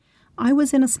I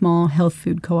was in a small health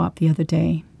food co-op the other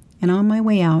day, and on my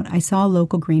way out, I saw a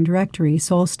local green directory,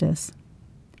 Solstice.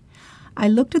 I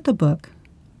looked at the book,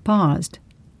 paused,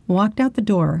 walked out the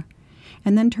door,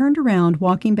 and then turned around,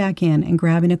 walking back in and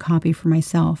grabbing a copy for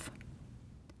myself.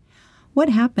 What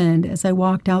happened as I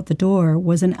walked out the door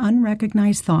was an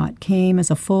unrecognized thought came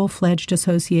as a full-fledged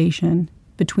association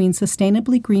between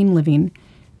sustainably green living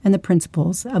and the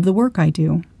principles of the work I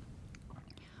do.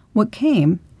 What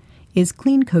came is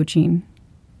clean coaching,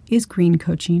 is green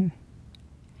coaching.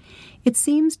 It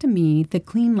seems to me that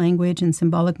clean language and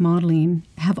symbolic modeling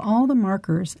have all the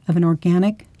markers of an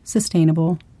organic,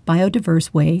 sustainable,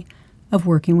 biodiverse way of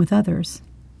working with others.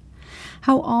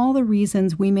 How all the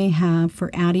reasons we may have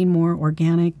for adding more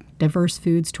organic, diverse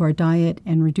foods to our diet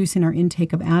and reducing our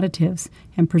intake of additives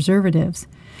and preservatives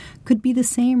could be the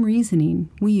same reasoning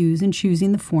we use in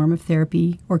choosing the form of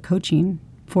therapy or coaching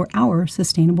for our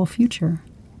sustainable future.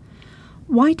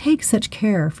 Why take such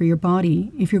care for your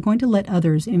body if you're going to let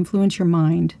others influence your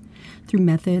mind through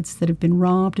methods that have been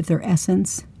robbed of their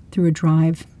essence through a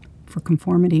drive for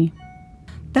conformity?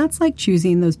 That's like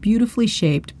choosing those beautifully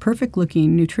shaped,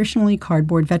 perfect-looking, nutritionally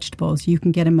cardboard vegetables you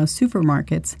can get in most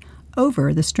supermarkets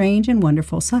over the strange and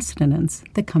wonderful sustenance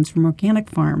that comes from organic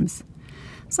farms.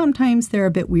 Sometimes they're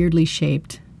a bit weirdly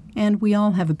shaped, and we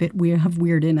all have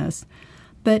weird in us,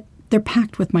 but they're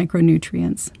packed with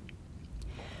micronutrients.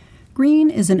 Green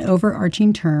is an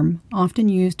overarching term often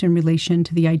used in relation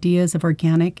to the ideas of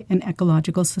organic and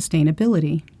ecological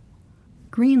sustainability.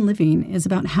 Green living is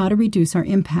about how to reduce our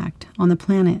impact on the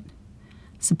planet,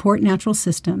 support natural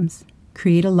systems,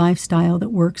 create a lifestyle that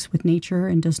works with nature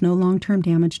and does no long-term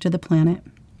damage to the planet.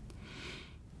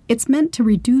 It's meant to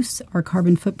reduce our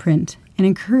carbon footprint and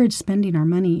encourage spending our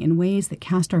money in ways that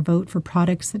cast our vote for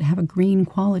products that have a green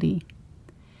quality.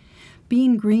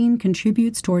 Being green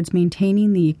contributes towards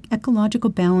maintaining the ecological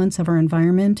balance of our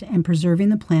environment and preserving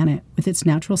the planet with its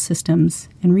natural systems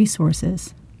and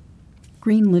resources.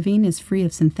 Green living is free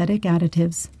of synthetic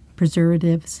additives,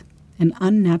 preservatives, and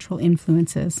unnatural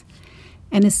influences,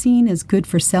 and is seen as good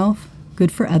for self,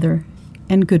 good for other,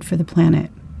 and good for the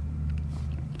planet.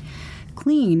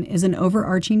 Clean is an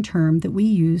overarching term that we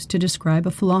use to describe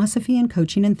a philosophy in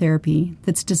coaching and therapy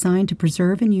that's designed to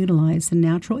preserve and utilize the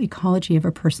natural ecology of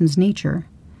a person's nature.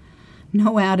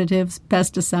 No additives,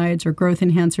 pesticides, or growth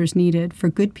enhancers needed for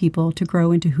good people to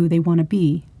grow into who they want to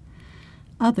be.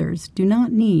 Others do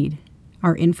not need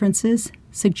our inferences,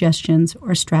 suggestions,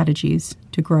 or strategies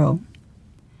to grow.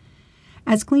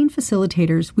 As clean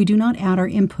facilitators, we do not add our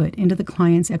input into the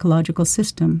client's ecological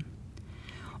system.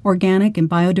 Organic and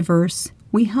biodiverse,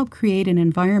 we help create an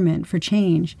environment for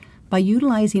change by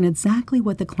utilizing exactly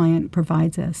what the client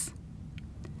provides us.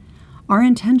 Our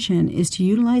intention is to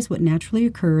utilize what naturally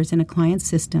occurs in a client's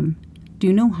system,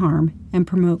 do no harm, and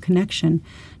promote connection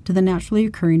to the naturally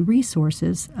occurring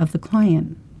resources of the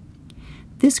client.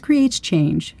 This creates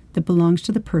change that belongs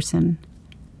to the person,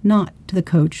 not to the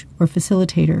coach or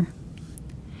facilitator.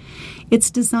 It's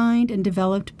designed and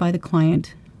developed by the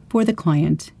client, for the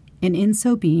client, and in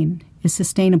so being, is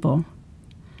sustainable.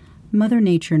 Mother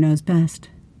Nature knows best,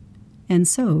 and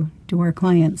so do our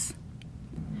clients.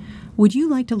 Would you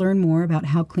like to learn more about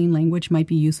how clean language might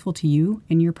be useful to you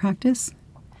in your practice?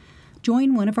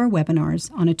 Join one of our webinars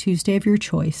on a Tuesday of your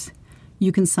choice.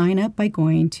 You can sign up by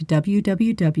going to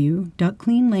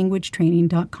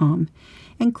www.cleanlanguagetraining.com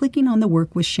and clicking on the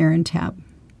Work with Sharon tab.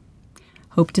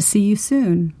 Hope to see you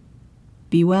soon.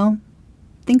 Be well,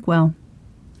 think well,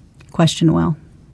 question well.